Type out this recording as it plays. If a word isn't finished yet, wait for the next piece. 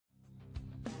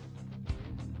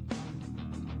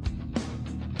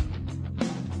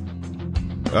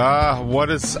What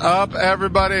is up,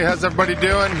 everybody? How's everybody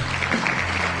doing?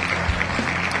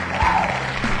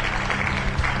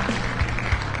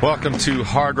 Welcome to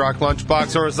Hard Rock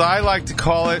Lunchbox, or as I like to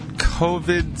call it,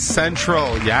 COVID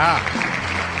Central. Yeah.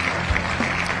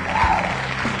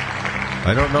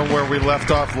 I don't know where we left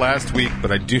off last week,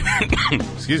 but I do,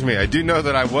 excuse me, I do know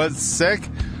that I was sick.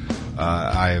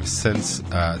 I have since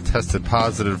tested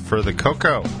positive for the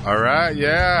cocoa. All right,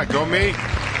 yeah, go me.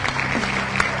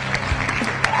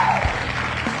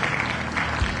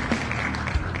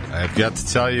 I've got to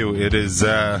tell you, it is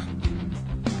not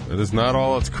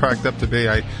all it's cracked up to be.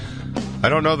 I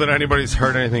don't know that anybody's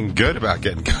heard anything good about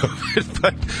getting COVID,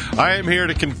 but I am here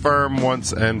to confirm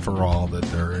once and for all that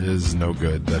there is no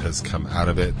good that has come out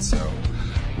of it. So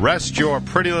rest your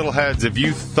pretty little heads. If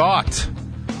you thought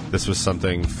this was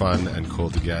something fun and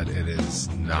cool to get, it is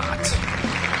not.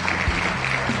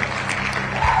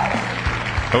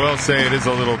 I will say it is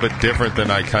a little bit different than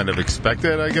I kind of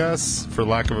expected, I guess, for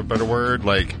lack of a better word.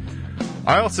 Like,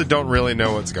 I also don't really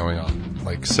know what's going on.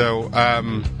 Like, so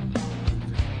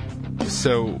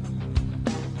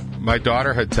my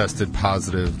daughter had tested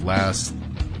positive last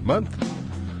month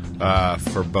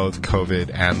for both COVID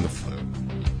and the flu.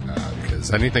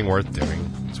 Because anything worth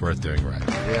doing, it's worth doing right.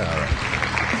 Yeah,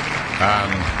 all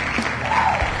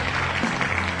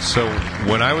right. So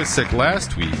when I was sick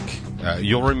last week,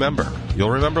 you'll remember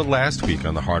last week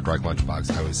on the Hard Rock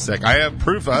Lunchbox, I was sick. I have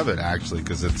proof of it, actually,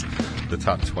 because it's the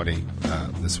top 20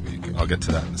 this week. I'll get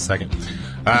to that in a second.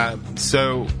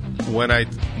 So when I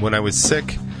was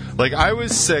sick, like I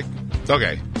was sick.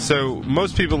 Okay, so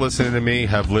most people listening to me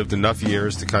have lived enough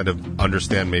years to kind of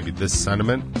understand maybe this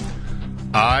sentiment.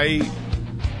 I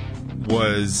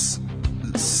was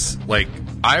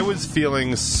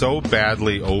feeling so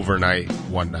badly overnight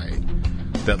one night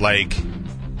that like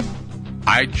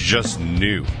I just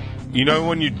knew. You know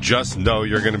when you just know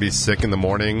you're going to be sick in the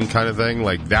morning kind of thing?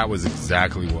 Like, that was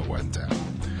exactly what went down.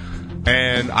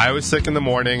 And I was sick in the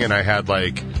morning, and I had,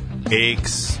 like,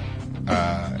 aches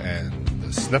and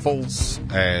the sniffles.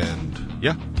 And,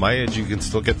 yeah, my age, you can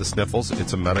still get the sniffles.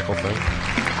 It's a medical thing.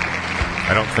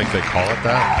 I don't think they call it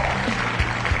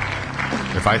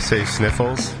that. If I say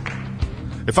sniffles,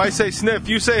 if I say sniff,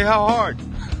 you say how hard.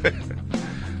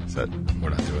 We're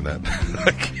not doing that.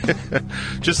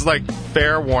 Just like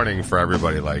fair warning for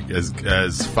everybody. Like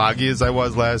as foggy as I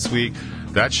was last week,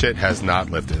 that shit has not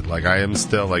lifted. Like I am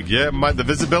still like, yeah, the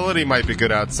visibility might be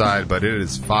good outside, but it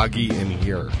is foggy in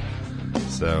here.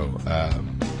 So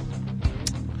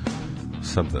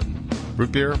something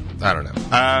root beer. I don't know.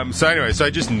 So anyway, so I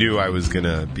just knew I was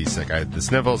gonna be sick. I had the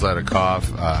sniffles, I had a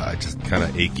cough, I just kind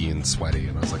of achy and sweaty,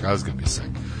 and I was like, I was gonna be sick.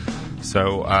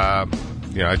 So.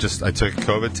 I took a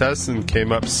COVID test and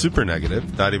came up super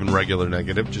negative, not even regular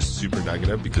negative, just super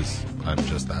negative because I'm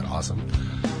just that awesome.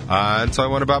 And so I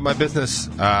went about my business,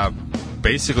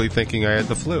 basically thinking I had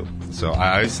the flu. So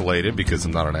I isolated because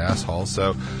I'm not an asshole.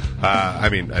 So, I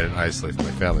didn't isolate from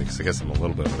my family because I guess I'm a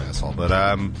little bit of an asshole. But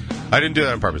I didn't do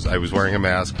that on purpose. I was wearing a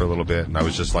mask for a little bit, and I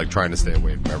was just like trying to stay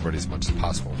away from everybody as much as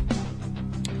possible.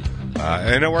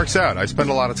 And it works out. I spend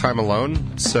a lot of time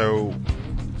alone, so,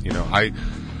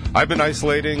 I've been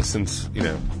isolating since,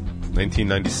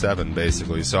 1997,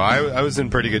 basically. So I was in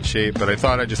pretty good shape, but I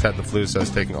thought I just had the flu, so I was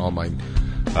taking all my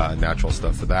natural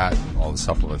stuff for that, all the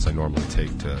supplements I normally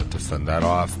take to fend that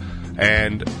off.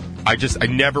 And I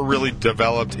never really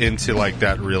developed into, like,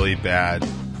 that really bad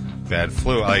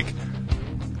flu. Like,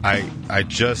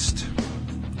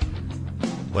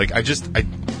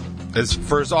 as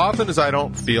often as I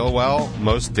don't feel well,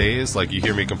 most days, like you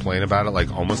hear me complain about it,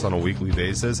 like almost on a weekly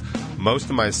basis, most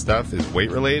of my stuff is weight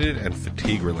related and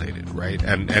fatigue related, right?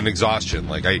 And exhaustion.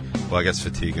 Like I guess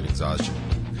fatigue and exhaustion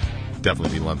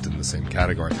definitely be lumped in the same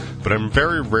category. But I'm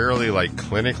very rarely like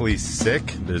clinically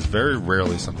sick. There's very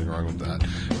rarely something wrong with that.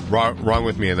 Wrong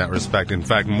with me in that respect. In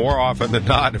fact, more often than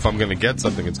not, if I'm going to get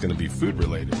something, it's going to be food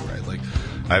related, right? Like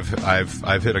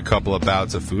I've hit a couple of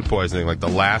bouts of food poisoning. Like the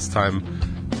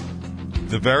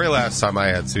very last time I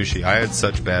had sushi, I had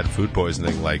such bad food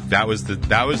poisoning. Like that was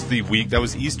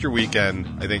Easter weekend,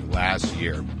 I think, last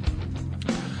year.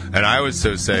 And I was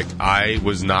so sick, I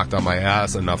was knocked on my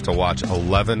ass enough to watch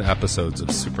 11 episodes of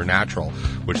Supernatural,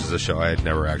 which is a show I had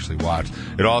never actually watched.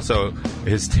 It also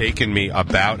has taken me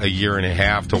about a year and a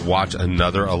half to watch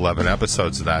another 11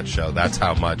 episodes of that show. That's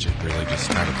how much it really just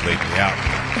kind of played me out.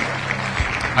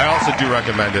 I also do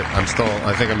recommend it. I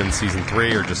think I'm in season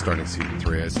 3 or just starting season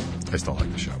 3. I still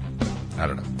like the show. I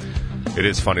don't know. It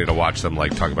is funny to watch them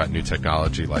like talk about new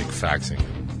technology like faxing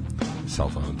and cell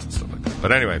phones and stuff like that.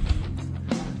 But anyway,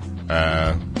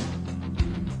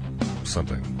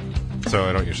 something. So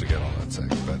I don't usually get all that sick.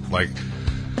 But like,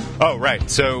 Oh, right.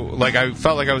 So, like, I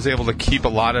felt like I was able to keep a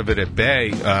lot of it at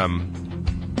bay,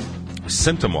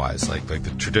 symptom-wise, like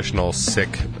the traditional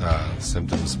sick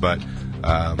symptoms. But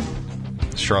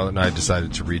Charlotte and I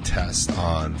decided to retest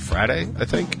on Friday, I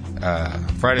think,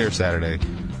 Friday or Saturday,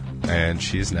 and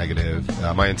she's negative.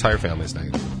 My entire family's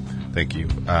negative. Thank you.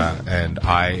 And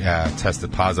I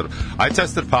tested positive. I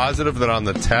tested positive that on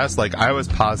the test, like, I was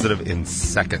positive in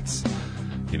seconds.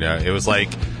 You know, it was like,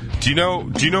 do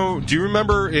you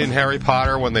remember in Harry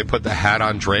Potter when they put the hat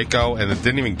on Draco and it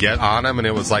didn't even get on him and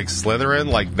it was like Slytherin?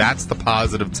 Like, that's the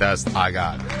positive test I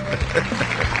got.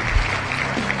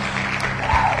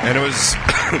 And it was,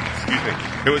 excuse me,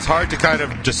 it was hard to kind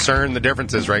of discern the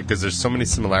differences, right? Because there's so many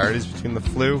similarities between the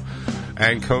flu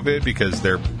and COVID because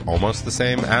they're almost the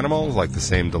same animal, like the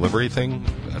same delivery thing.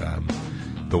 But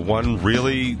the one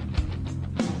really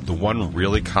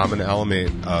common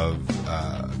element of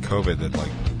COVID that,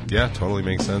 like, yeah, totally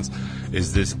makes sense,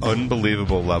 is this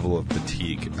unbelievable level of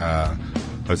fatigue. I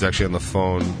was actually on the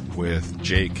phone with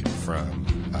Jake from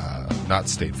not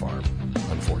State Farm,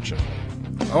 unfortunately.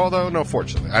 Although, no,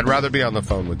 fortunately. I'd rather be on the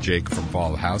phone with Jake from Fall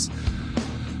of the House.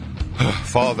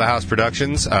 Fall of the House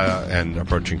Productions, and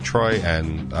Approaching Troy,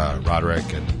 and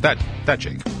Roderick, and that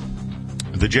Jake.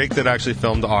 The Jake that actually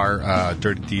filmed our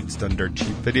Dirty Deeds Done Dirt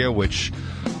Cheap video, which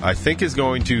I think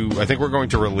we're going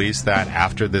to release that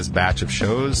after this batch of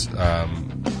shows. We're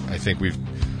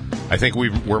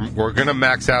going to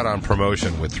max out on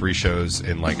promotion with 3 shows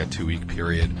in like a 2-week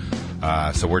period.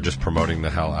 So we're just promoting the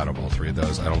hell out of all 3 of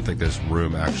those. I don't think there's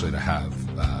room actually to have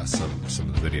some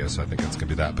of the videos, so I think it's going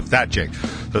to be that. But that Jake, so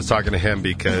I was talking to him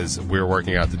because we were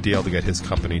working out the deal to get his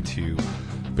company to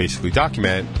basically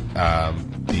document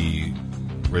the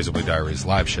Razorblade Diaries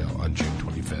live show on June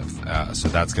 25th. So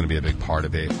that's going to be a big part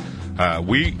of it.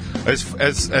 We,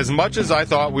 as much as I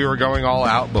thought we were going all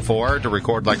out before to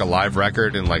record like a live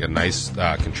record in like a nice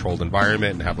controlled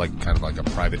environment and have like kind of like a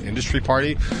private industry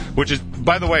party, which is,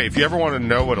 by the way, if you ever want to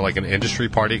know what like an industry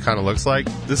party kind of looks like,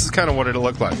 this is kind of what it'll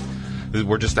look like.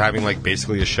 We're just having like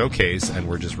basically a showcase and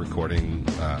we're just recording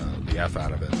the F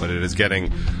out of it. But it is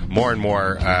getting more and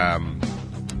more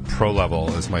pro level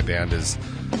as my band is.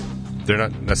 They're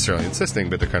not necessarily insisting,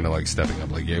 but they're kind of like stepping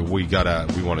up. Like, yeah, we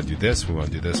want to do this, we want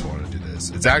to do this, we want to do this.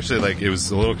 It's actually like, it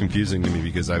was a little confusing to me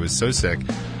because I was so sick,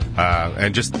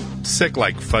 and just sick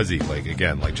like fuzzy, like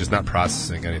again, like just not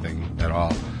processing anything at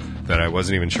all, that I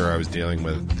wasn't even sure I was dealing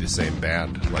with the same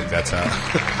band. Like, that's how,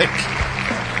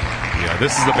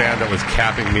 this is the band that was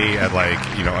capping me at like,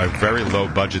 a very low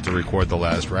budget to record the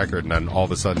last record, and then all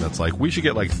of a sudden it's like, we should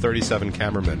get like 37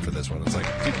 cameramen for this one. It's like,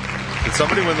 did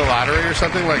somebody win the lottery or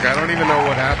something? Like, I don't even know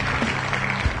what happened.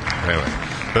 Anyway,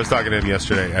 I was talking to him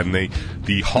yesterday, and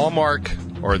the hallmark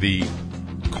or the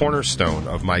cornerstone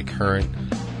of my current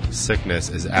sickness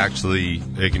is actually,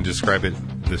 they can describe it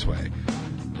this way.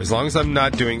 As long as I'm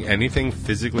not doing anything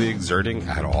physically exerting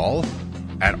at all,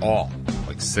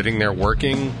 like sitting there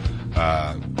working,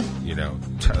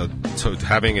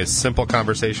 having a simple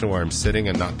conversation where I'm sitting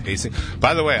and not pacing.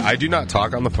 By the way, I do not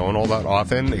talk on the phone all that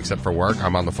often, except for work.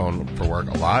 I'm on the phone for work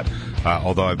a lot,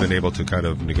 although I've been able to kind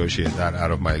of negotiate that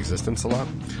out of my existence a lot.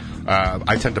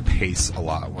 I tend to pace a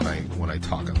lot when I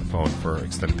talk on the phone for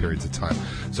extended periods of time.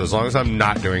 So as long as I'm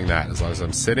not doing that, as long as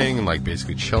I'm sitting and like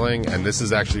basically chilling, and this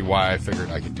is actually why I figured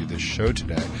I could do this show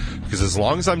today, because as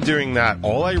long as I'm doing that,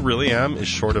 all I really am is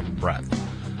short of breath.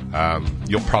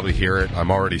 You'll probably hear it.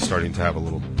 I'm already starting to have a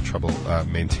little trouble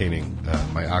maintaining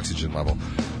my oxygen level.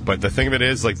 But the thing of it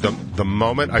is, like, the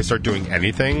moment I start doing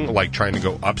anything, like trying to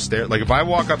go upstairs, like if I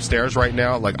walk upstairs right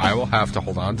now, like I will have to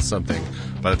hold on to something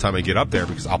by the time I get up there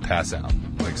because I'll pass out.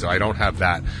 Like, so I don't have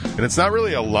that. And it's not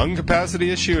really a lung capacity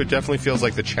issue. It definitely feels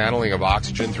like the channeling of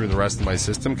oxygen through the rest of my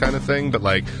system kind of thing. But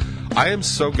like, I am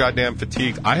so goddamn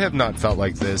fatigued. I have not felt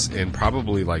like this in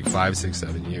probably like 5, 6,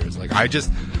 7 years. Like, I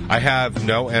have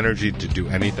no energy to do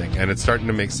anything. And it's starting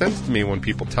to make sense to me when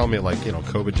people tell me, like,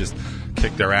 COVID just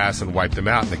kicked their ass and wiped them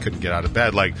out and they couldn't get out of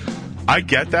bed. Like, I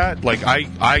get that. Like, I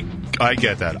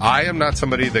get that. I am not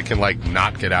somebody that can, like,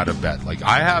 not get out of bed. Like,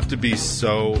 I have to be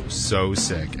so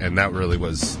sick. And that really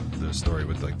was the story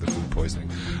with, like, the food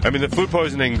poisoning. I mean, the food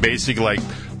poisoning basically, like,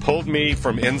 pulled me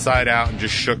from inside out and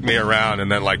just shook me around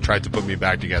and then, like, tried to put me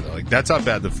back together. Like, that's how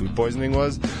bad the food poisoning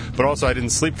was. But also, I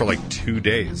didn't sleep for, like, 2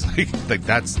 days. Like,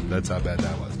 that's how bad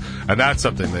that was. And that's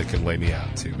something that can lay me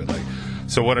out, too. But, like,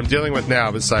 so what I'm dealing with now,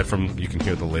 aside from you can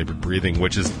hear the labored breathing,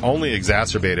 which is only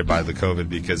exacerbated by the COVID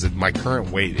because my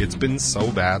current weight, it's been so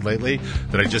bad lately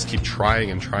that I just keep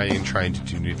trying to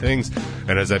do new things.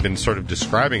 And as I've been sort of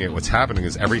describing it, what's happening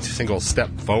is every single step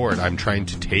forward I'm trying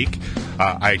to take,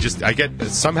 I get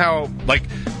somehow, like,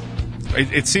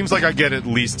 it seems like I get at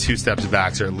least 2 steps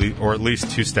back, or at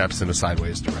least 2 steps in a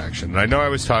sideways direction. And I know I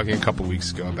was talking a couple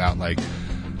weeks ago about like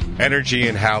energy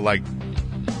and how like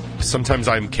sometimes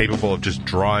I'm capable of just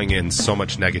drawing in so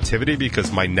much negativity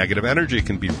because my negative energy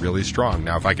can be really strong.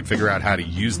 Now, if I could figure out how to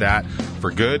use that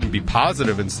for good and be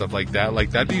positive and stuff like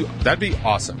that'd be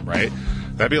awesome, right?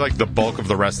 That'd be like the bulk of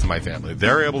the rest of my family.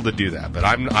 They're able to do that, but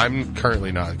I'm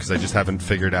currently not because I just haven't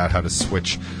figured out how to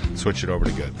switch it over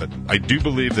to good. But I do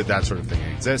believe that sort of thing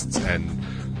exists, and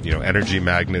you know, energy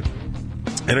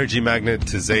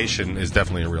magnetization is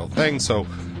definitely a real thing. So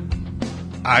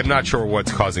I'm not sure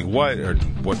what's causing what, or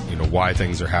what, you know, why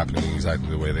things are happening exactly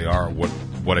the way they are.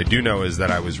 What I do know is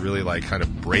that I was really like kind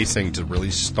of bracing to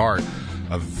really start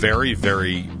a very,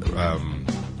 very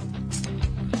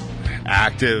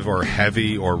active or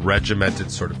heavy or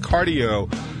regimented sort of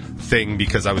cardio thing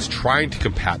because I was trying to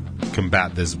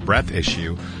combat this breath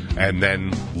issue. And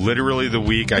then literally the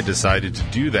week I decided to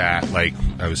do that, like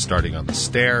I was starting on the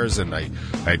stairs and I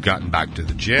had gotten back to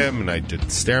the gym and I did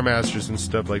Stairmasters and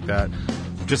stuff like that.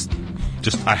 Just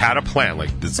I had a plan,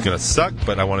 like this is going to suck,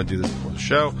 but I want to do this before the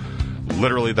show.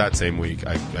 Literally that same week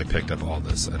I picked up all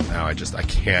this, and now I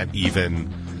can't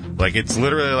even, like, it's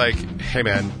literally like, hey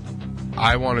man,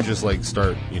 I want to just like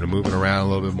start, you know, moving around a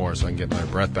little bit more so I can get my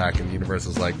breath back. And the universe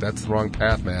is like, that's the wrong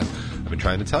path, man. I've been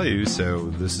trying to tell you, so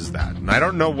this is that. And I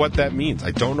don't know what that means.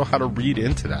 I don't know how to read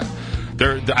into that.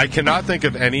 I cannot think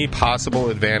of any possible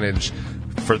advantage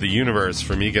for the universe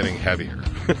for me getting heavier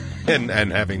and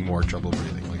having more trouble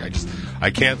breathing. Like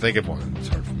I can't think of one. It's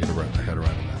hard for me to wrap my head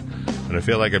around that. And I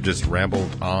feel like I've just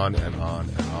rambled on and on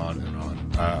and on and on.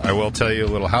 I will tell you a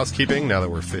little housekeeping now that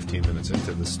we're 15 minutes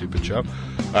into this stupid show.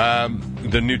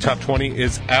 The new Top 20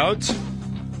 is out.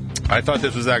 I thought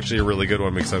this was actually a really good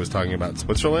one because I was talking about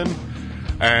Switzerland.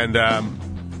 And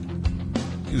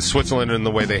Switzerland and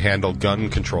the way they handle gun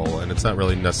control. And it's not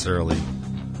really necessarily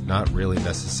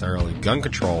gun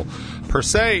control per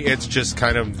se. It's just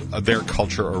kind of their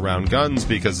culture around guns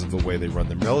because of the way they run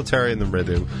their military and the way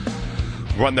they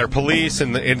run their police,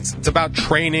 and it's about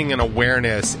training and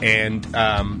awareness. And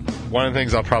one of the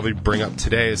things I'll probably bring up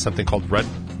today is something called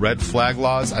red flag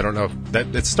laws. I don't know if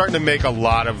that it's starting to make a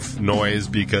lot of noise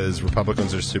because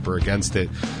Republicans are super against it,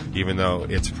 even though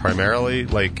it's primarily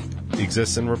like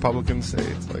exists in Republican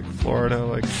states like Florida,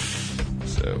 like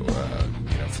so.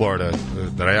 Florida,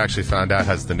 that I actually found out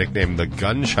has the nickname the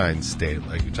Gunshine State,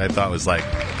 like, which I thought was like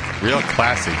real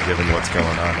classy given what's going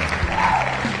on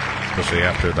there. Especially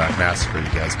after that massacre you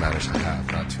guys managed to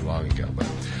have not too long ago. But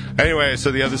anyway,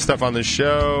 so the other stuff on the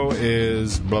show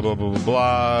is blah, blah, blah, blah,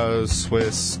 blah,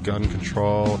 Swiss gun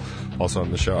control, also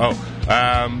on the show.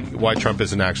 Why Trump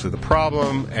isn't actually the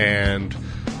problem, and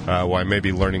why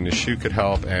maybe learning to shoot could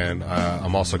help. And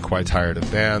I'm also quite tired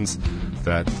of bands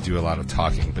that do a lot of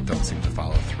talking but don't seem to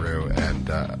follow through.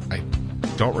 And I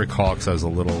don't recall because I was a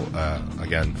little,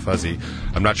 again, fuzzy.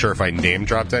 I'm not sure if I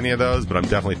name-dropped any of those, but I'm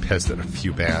definitely pissed at a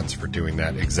few bands for doing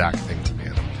that exact thing to me.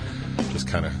 And I'm just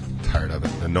kind of tired of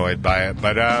it, annoyed by it.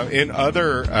 But in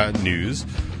other news,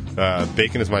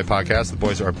 Bacon is My Podcast. The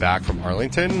boys are back from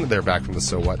Arlington. They're back from the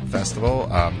So What Festival.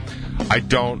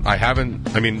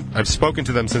 I've spoken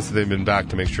to them since they've been back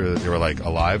to make sure that they were like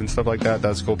alive and stuff like that.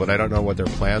 That's cool, but I don't know what their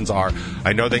plans are.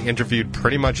 I know they interviewed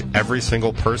pretty much every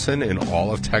single person in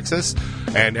all of Texas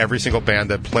and every single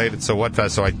band that played at So What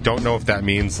Fest, so I don't know if that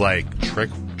means like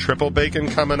triple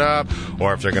Bacon coming up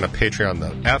or if they're going to Patreon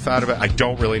the F out of it. I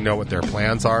don't really know what their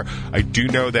plans are. I do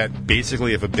know that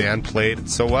basically if a band played at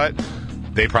So What,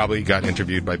 they probably got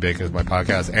interviewed by Bacon is My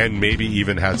Podcast and maybe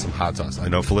even had some hot sauce. I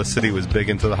know Felicity was big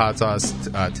into the hot sauce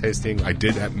tasting. I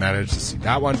did manage to see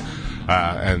that one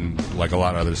and like a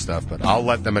lot of other stuff. But I'll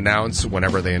let them announce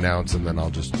whenever they announce, and then I'll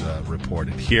just report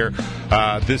it here.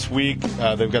 This week,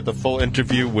 they've got the full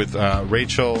interview with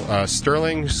Rachel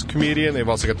Sterling's comedian. They've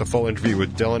also got the full interview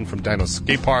with Dylan from Dino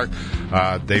Skate Park.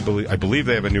 I believe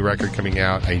they have a new record coming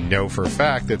out. I know for a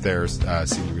fact that their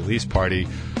CD release party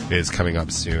is coming up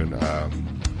soon.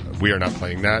 We are not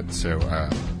playing that, so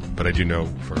but I do know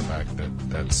for a fact that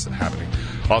that's happening.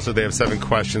 Also, they have 7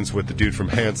 questions with the dude from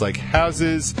Hands Like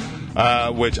Houses,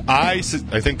 which I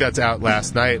think that's out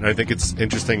last night, and I think it's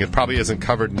interesting. It probably isn't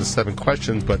covered in the 7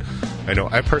 questions, but I know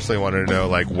I personally wanted to know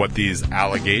like what these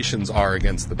allegations are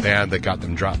against the band that got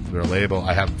them dropped from their label.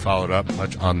 I haven't followed up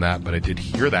much on that, but I did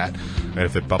hear that, and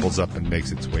if it bubbles up and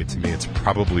makes its way to me, it's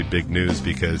probably big news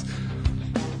because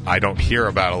I don't hear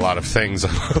about a lot of things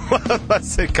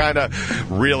unless it kind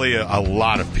of really a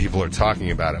lot of people are talking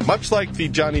about it. Much like the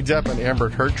Johnny Depp and Amber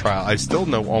Heard trial, I still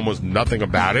know almost nothing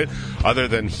about it other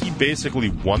than he basically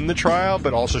won the trial,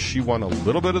 but also she won a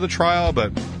little bit of the trial,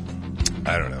 but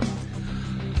I don't know.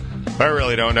 I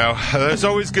really don't know. There's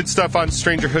always good stuff on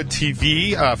Strangerhood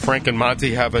TV. Frank and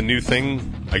Monty have a new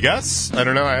thing, I guess. I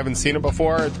don't know. I haven't seen it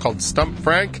before. It's called Stump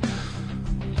Frank.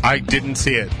 I didn't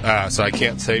see it, so I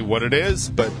can't say what it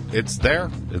is, but it's there.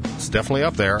 It's definitely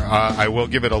up there. I will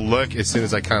give it a look as soon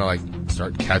as I kind of like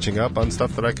start catching up on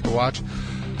stuff that I can watch.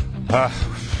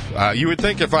 You would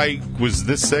think if I was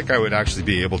this sick, I would actually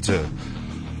be able to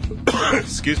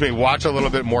watch a little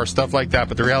bit more stuff like that,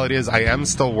 but the reality is I am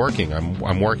still working.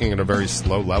 I'm working at a very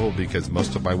slow level because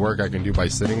most of my work I can do by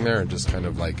sitting there and just kind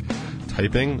of like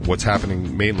typing. What's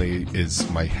happening mainly is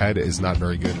my head is not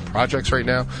very good at projects right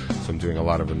now, so I'm doing a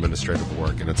lot of administrative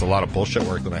work, and it's a lot of bullshit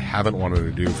work that I haven't wanted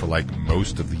to do for like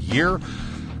most of the year,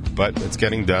 but it's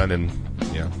getting done, and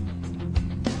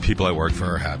people I work for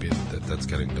are happy that that's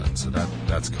getting done, so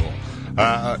that's cool.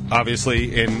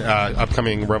 Obviously, in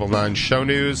upcoming Rebel 9 show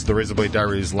news, the Razorblade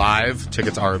Diaries Live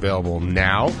tickets are available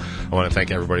now. I want to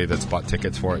thank everybody that's bought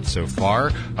tickets for it so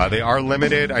far. They are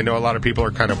limited. I know a lot of people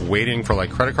are kind of waiting for like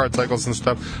credit card cycles and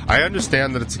stuff. I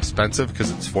understand that it's expensive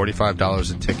because it's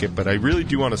 $45 a ticket, but I really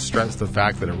do want to stress the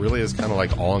fact that it really is kind of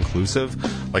like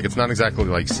all-inclusive. Like, it's not exactly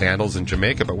like Sandals in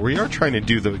Jamaica, but we are trying to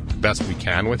do the best we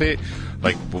can with it.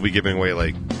 Like, we'll be giving away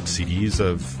like CDs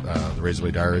of the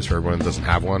Razorblade Diaries for everyone that doesn't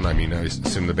have one. I mean, I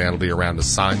assume the band will be around to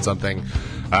sign something.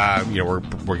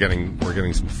 We're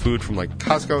getting some food from like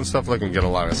Costco and stuff. Like, we get a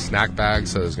lot of snack bags,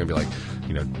 so there's gonna be like,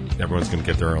 everyone's gonna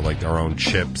get their own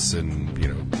chips and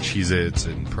Cheez-Its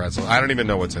and pretzels. I don't even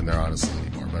know what's in there honestly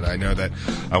anymore, but I know that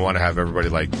I want to have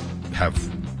everybody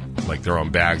have their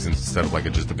own bags instead of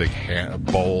like just a big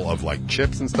bowl of like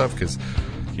chips and stuff, because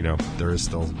there is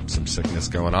still some sickness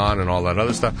going on and all that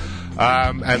other stuff.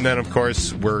 And then, of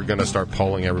course, we're going to start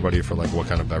polling everybody for, like, what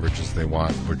kind of beverages they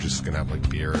want. We're just going to have, like,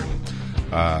 beer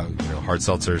and, hard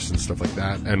seltzers and stuff like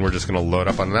that. And we're just going to load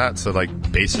up on that. So,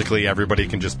 like, basically everybody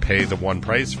can just pay the one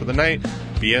price for the night,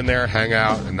 be in there, hang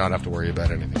out, and not have to worry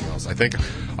about anything else. I think,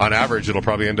 on average, it'll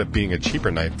probably end up being a cheaper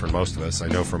night for most of us. I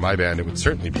know for my band it would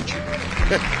certainly be cheaper.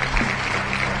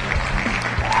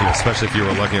 Especially if you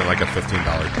were looking at, like, a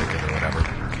 $15 ticket or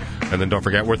whatever. And then don't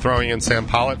forget, we're throwing in Sam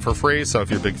Pollitt for free, so if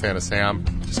you're a big fan of Sam,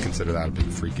 just consider that a big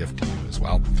free gift to you as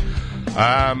well.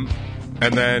 And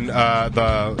then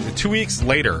the 2 weeks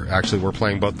later, actually, we're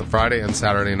playing both the Friday and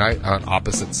Saturday night on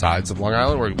opposite sides of Long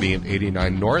Island. We're going to be in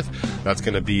 89 North. That's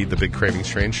going to be the Big Craving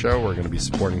Strange show. We're going to be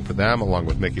supporting for them, along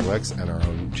with Mickey Licks and our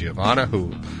own Giovanna,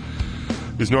 who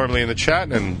is normally in the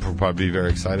chat, and will probably be very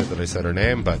excited that I said her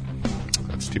name, but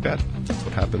that's too bad. That's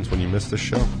what happens when you miss this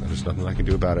show. There's nothing I can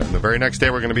do about it. And the very next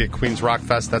day, we're going to be at Queens Rock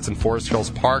Fest. That's in Forest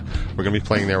Hills Park. We're going to be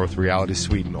playing there with Reality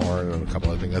Suite and Orin and a couple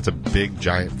other things. That's a big,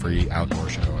 giant, free outdoor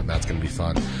show, and that's going to be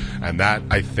fun. And that,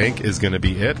 I think, is going to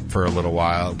be it for a little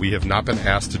while. We have not been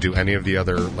asked to do any of the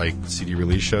other like CD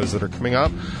release shows that are coming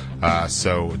up,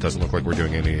 so it doesn't look like we're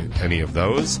doing any of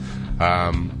those.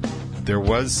 There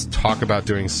was talk about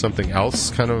doing something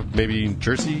else, kind of maybe in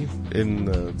Jersey in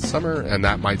the summer, and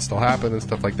that might still happen and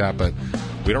stuff like that, but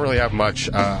we don't really have much.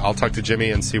 I'll talk to Jimmy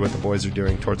and see what the boys are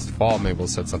doing towards the fall. Maybe we'll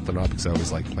set something up because I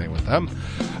always like playing with them.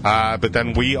 But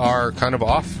then we are kind of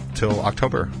off till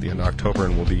October, the end of October,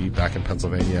 and we'll be back in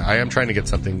Pennsylvania. I am trying to get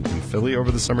something in Philly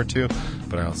over the summer too,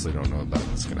 but I honestly don't know if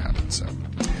that's going to happen. So,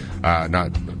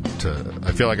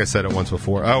 I feel like I said it once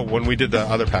before. Oh, when we did the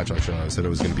other Patchwork show, I said it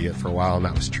was going to be it for a while, and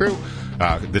that was true.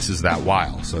 This is that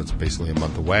while, so it's basically a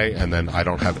month away, and then I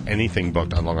don't have anything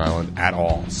booked on Long Island at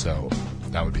all, so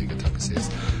that would be a good time to see us,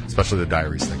 especially the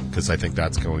Diaries thing, because I think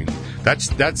that's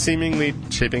seemingly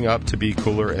shaping up to be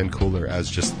cooler and cooler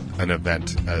as just an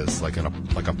event, as like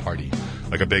a party,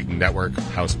 like a big network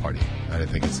house party. And I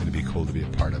think it's going to be cool to be a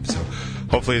part of. So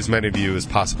hopefully as many of you as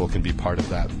possible can be part of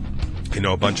that.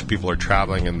 A bunch of people are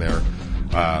traveling, and they're,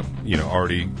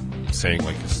 already saying,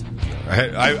 like,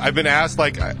 I've been asked,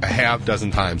 like, a half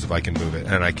dozen times if I can move it,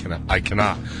 and I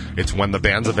cannot. It's when the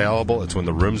band's available. It's when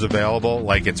the room's available.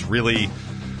 Like, it's really,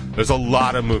 there's a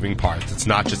lot of moving parts. It's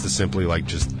not just as simply, like,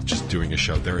 just doing a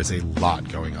show. There is a lot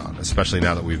going on, especially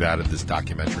now that we've added this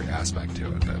documentary aspect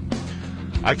to it. And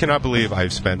I cannot believe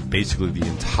I've spent basically the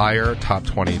entire top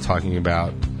 20 talking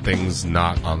about things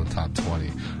not on the top 20.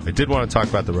 I did want to talk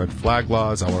about the red flag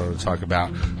laws. I wanted to talk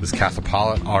about this Katha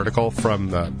Pollitt article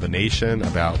from the Nation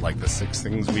about like the 6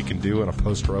 things we can do in a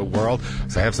post-Roe world.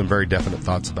 So I have some very definite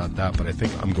thoughts about that, but I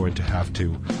think I'm going to have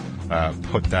to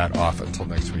put that off until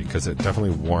next week because it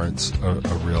definitely warrants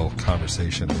a real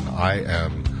conversation. And I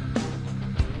am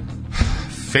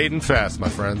fading fast, my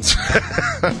friends.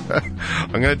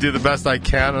 I'm going to do the best I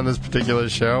can on this particular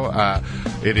show.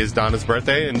 It is Donna's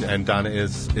birthday, and Donna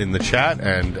is in the chat.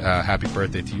 And happy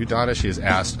birthday to you, Donna. She has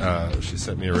asked, she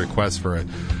sent me a request for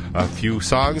a few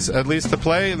songs, at least, to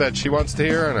play that she wants to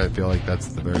hear, and I feel like that's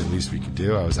the very least we could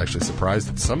do. I was actually surprised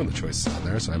at some of the choices on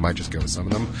there, so I might just go with some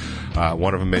of them.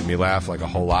 One of them made me laugh like a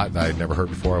whole lot that I'd never heard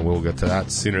before, and we'll get to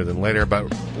that sooner than later. But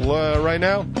right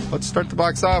now, let's start the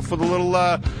box off with a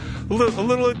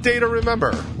little day to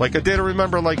remember. Like a day to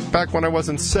remember like back when I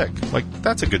wasn't sick. Like,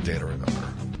 that's a good day to remember.